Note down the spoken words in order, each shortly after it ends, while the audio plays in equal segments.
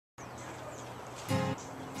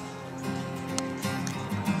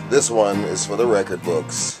This one is for the record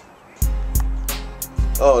books.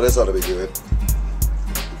 Oh, this ought to be good.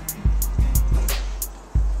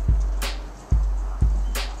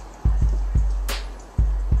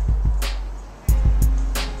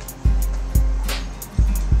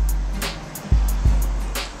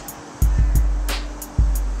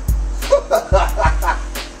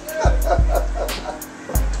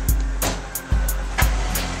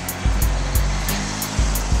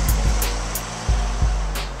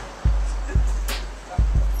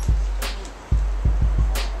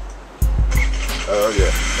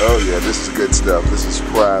 Oh yeah, this is good stuff. This is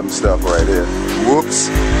prime stuff right here. Whoops.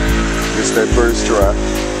 Missed that first try.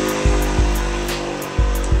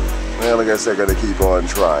 Well, I guess I gotta keep on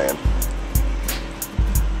trying.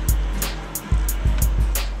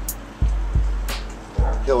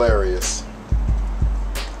 Hilarious.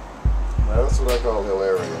 Well, that's what I call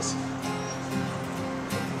hilarious.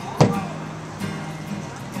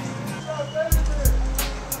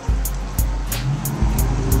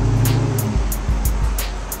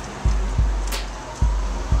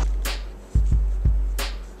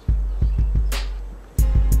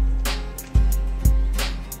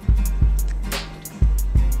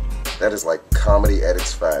 That is like comedy at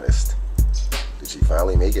its finest. Did she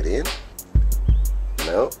finally make it in?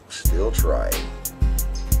 Nope, still trying.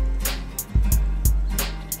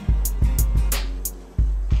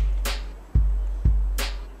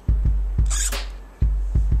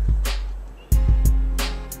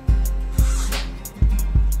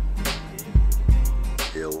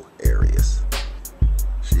 Hilarious.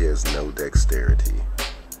 She has no dexterity.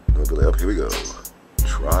 Up, here we go.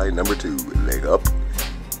 Try number 2. Leg up.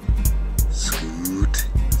 Scoot,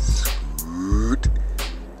 scoot.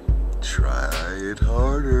 Try it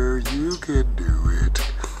harder, you can do it.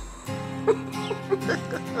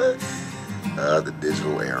 The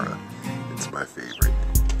digital era. It's my favorite.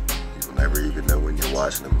 You'll never even know when you're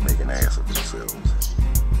watching them make an ass of themselves.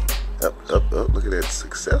 Up, up, up. Look at that.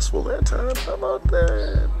 Successful that time. How about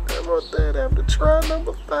that? How about that? I have to try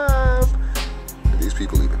number 5. Do these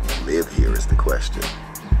people even live here is the question.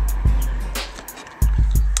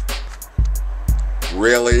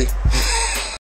 Really?